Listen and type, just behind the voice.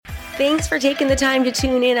Thanks for taking the time to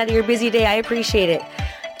tune in out of your busy day. I appreciate it.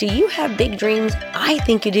 Do you have big dreams? I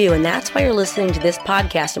think you do, and that's why you're listening to this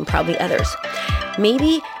podcast and probably others.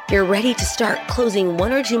 Maybe you're ready to start closing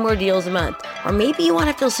 1 or 2 more deals a month, or maybe you want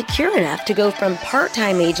to feel secure enough to go from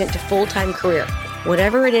part-time agent to full-time career.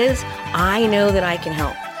 Whatever it is, I know that I can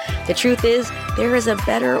help. The truth is, there is a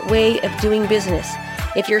better way of doing business.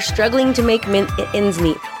 If you're struggling to make ends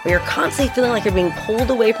meet, or you're constantly feeling like you're being pulled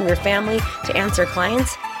away from your family to answer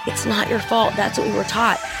clients, it's not your fault. That's what we were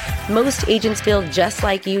taught. Most agents feel just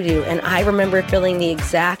like you do, and I remember feeling the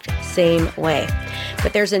exact same way.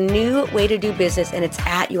 But there's a new way to do business, and it's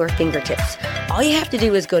at your fingertips. All you have to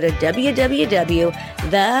do is go to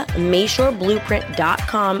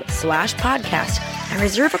www.themayshoreblueprint.com/podcast and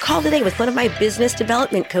reserve a call today with one of my business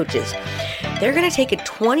development coaches. They're going to take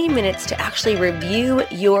 20 minutes to actually review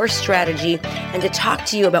your strategy and to talk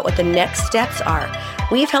to you about what the next steps are.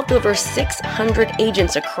 We've helped over 600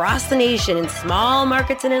 agents across the nation in small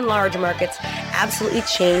markets and in large markets absolutely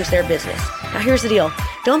change their business. Now here's the deal.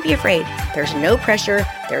 Don't be afraid. There's no pressure.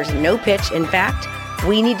 There's no pitch. In fact,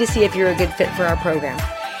 we need to see if you're a good fit for our program.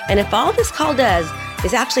 And if all this call does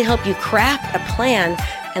is actually help you craft a plan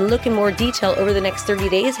and look in more detail over the next 30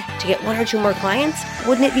 days to get 1 or 2 more clients,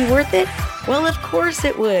 wouldn't it be worth it? Well, of course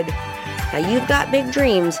it would. Now, you've got big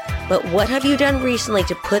dreams, but what have you done recently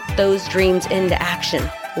to put those dreams into action?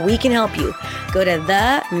 We can help you. Go to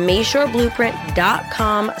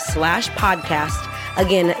themayshoreblueprint.com/podcast.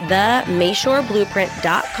 Again,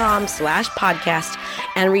 themayshoreblueprint.com/podcast,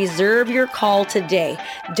 and reserve your call today.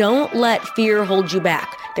 Don't let fear hold you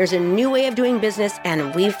back. There's a new way of doing business,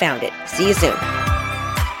 and we've found it. See you soon.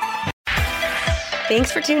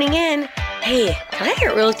 Thanks for tuning in. Hey, can I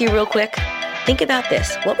get real with you real quick? Think about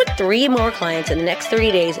this. What would 3 more clients in the next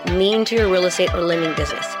 30 days mean to your real estate or lending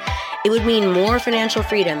business? It would mean more financial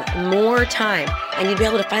freedom, more time, and you'd be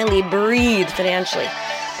able to finally breathe financially.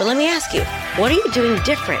 But let me ask you, what are you doing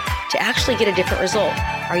different to actually get a different result?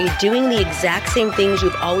 Are you doing the exact same things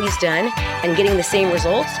you've always done and getting the same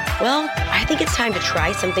results? Well, I think it's time to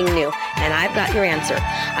try something new, and I've got your answer.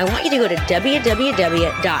 I want you to go to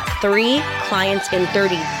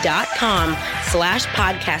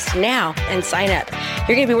www.3clientsin30.com/podcast now and sign up.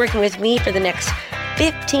 You're going to be working with me for the next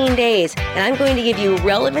 15 days, and I'm going to give you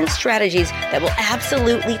relevant strategies that will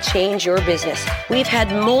absolutely change your business. We've had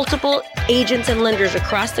multiple agents and lenders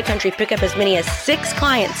across the country pick up as many as 6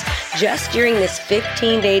 clients just during this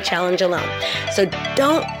 15-day challenge alone. So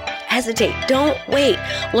don't hesitate. Don't wait.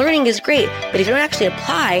 Learning is great, but if you don't actually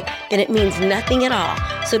apply, then it means nothing at all.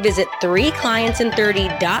 So visit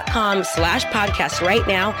 3clientsin30.com/podcast right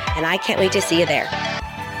now, and I can't wait to see you there.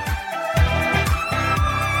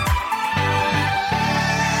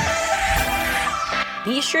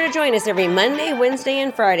 Be sure to join us every Monday, Wednesday,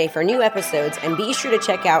 and Friday for new episodes, and be sure to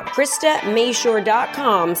check out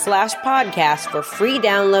KristaMayshore.com/podcast for free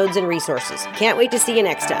downloads and resources. Can't wait to see you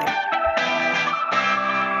next time.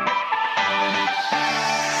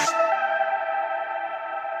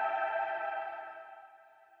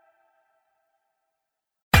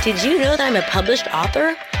 Did you know that I'm a published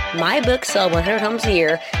author? My book, Sell 100 Homes a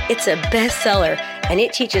Year, it's a bestseller, and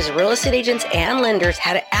it teaches real estate agents and lenders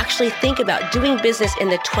how to actually think about doing business in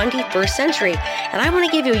the 21st century. And I want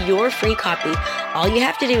to give you your free copy. All you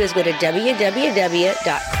have to do is go to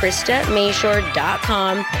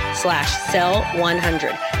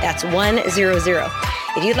www.KristaMayshore.com/sell100. That's 100.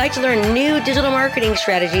 If you'd like to learn new digital marketing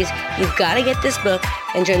strategies, you've got to get this book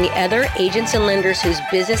and join the other agents and lenders whose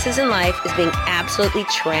businesses and life is being absolutely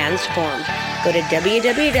transformed. Go to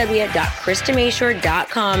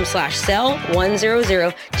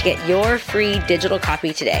www.KristaMayshore.com/sell100 to get your free digital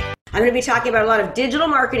copy today. I'm going to be talking about a lot of digital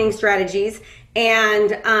marketing strategies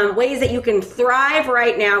and ways that you can thrive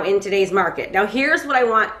right now in today's market. Now, here's what I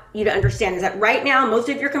want you to understand is that right now, most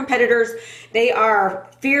of your competitors, they are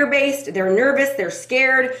fear-based, they're nervous, they're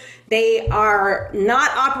scared, they are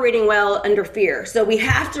not operating well under fear. So we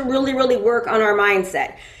have to really, really work on our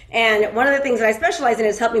mindset. And one of the things that I specialize in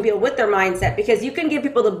is helping people with their mindset, because you can give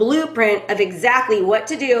people the blueprint of exactly what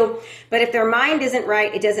to do, but if their mind isn't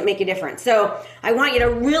right, it doesn't make a difference. So I want you to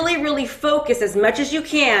really, really focus as much as you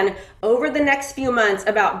can over the next few months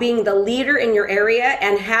about being the leader in your area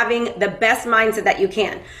and having the best mindset that you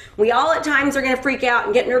can. We all at times are going to freak out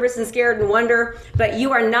and get nervous and scared and wonder, but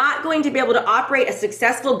you are not going to be able to operate a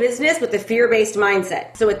successful business with a fear-based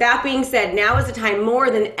mindset. So with that being said, now is the time more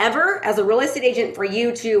than ever as a real estate agent for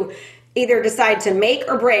you to either decide to make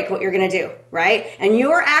or break what you're going to do, right? And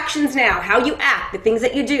your actions now, how you act, the things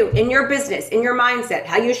that you do in your business, in your mindset,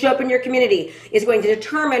 how you show up in your community is going to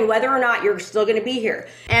determine whether or not you're still going to be here.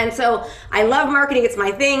 And so I love marketing. It's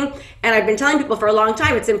my thing. And I've been telling people for a long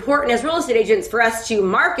time, it's important as real estate agents for us to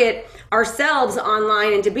market ourselves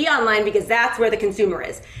online and to be online because that's where the consumer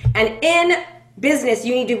is. And in business,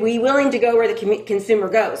 you need to be willing to go where the consumer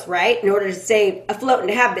goes, right? In order to stay afloat and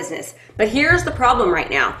to have business. But here's the problem right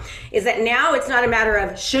now, is that now it's not a matter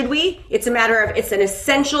of should we, it's a matter of it's an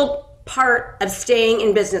essential part of staying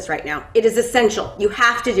in business right now. It is essential. You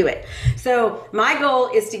have to do it. So my goal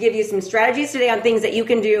is to give you some strategies today on things that you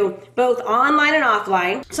can do both online and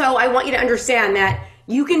offline. So I want you to understand that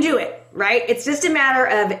you can do it. Right? It's just a matter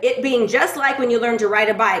of it being just like when you learn to ride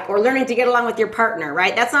a bike or learning to get along with your partner,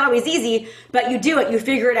 right? That's not always easy, but you do it, you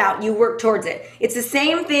figure it out, you work towards it. It's the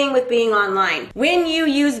same thing with being online. When you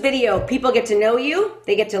use video, people get to know you,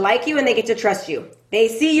 they get to like you, and they get to trust you. They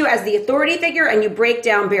see you as the authority figure and you break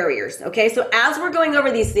down barriers, okay? So as we're going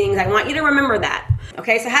over these things, I want you to remember that,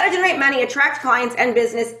 okay? So how to generate money, attract clients and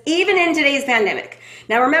business, even in today's pandemic.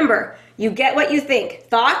 Now remember, you get what you think.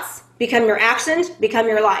 Thoughts become your actions, become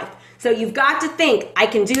your life. So you've got to think, I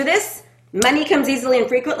can do this. Money comes easily and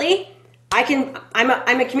frequently. I'm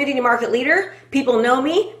a community market leader. People know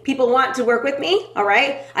me. People want to work with me. All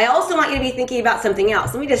right. I also want you to be thinking about something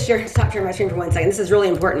else. Let me just stop sharing my screen for 1 second. This is really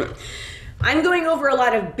important. I'm going over a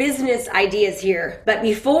lot of business ideas here, but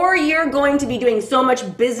before you're going to be doing so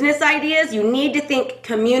much business ideas, you need to think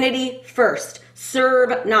community first.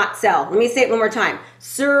 Serve, not sell. Let me say it one more time.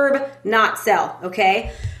 Serve, not sell.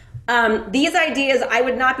 Okay. These ideas, I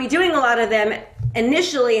would not be doing a lot of them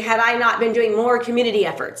initially had I not been doing more community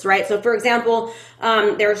efforts, right? So for example,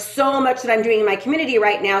 there's so much that I'm doing in my community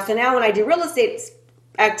right now. So now when I do real estate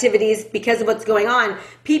activities, because of what's going on,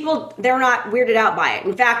 people, they're not weirded out by it.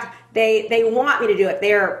 In fact, they want me to do it.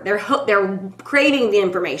 They're craving the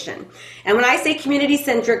information. And when I say community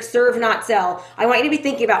centric, serve, not sell, I want you to be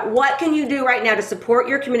thinking about what can you do right now to support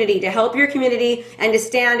your community, to help your community, and to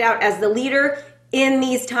stand out as the leader in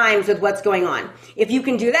these times with what's going on. If you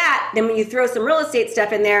can do that, then when you throw some real estate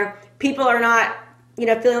stuff in there, people are not,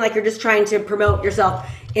 feeling like you're just trying to promote yourself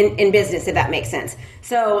in business, if that makes sense.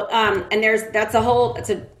 So, and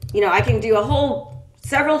I can do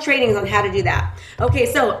several trainings on how to do that. Okay,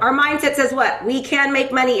 so our mindset says what? We can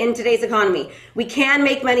make money in today's economy. We can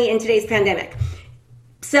make money in today's pandemic.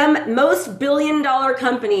 Most billion-dollar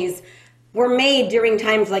companies were made during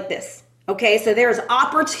times like this. Okay, so there's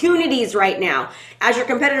opportunities right now. As your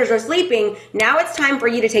competitors are sleeping, now it's time for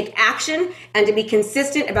you to take action and to be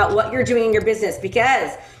consistent about what you're doing in your business,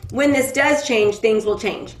 because when this does change, things will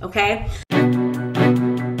change, okay?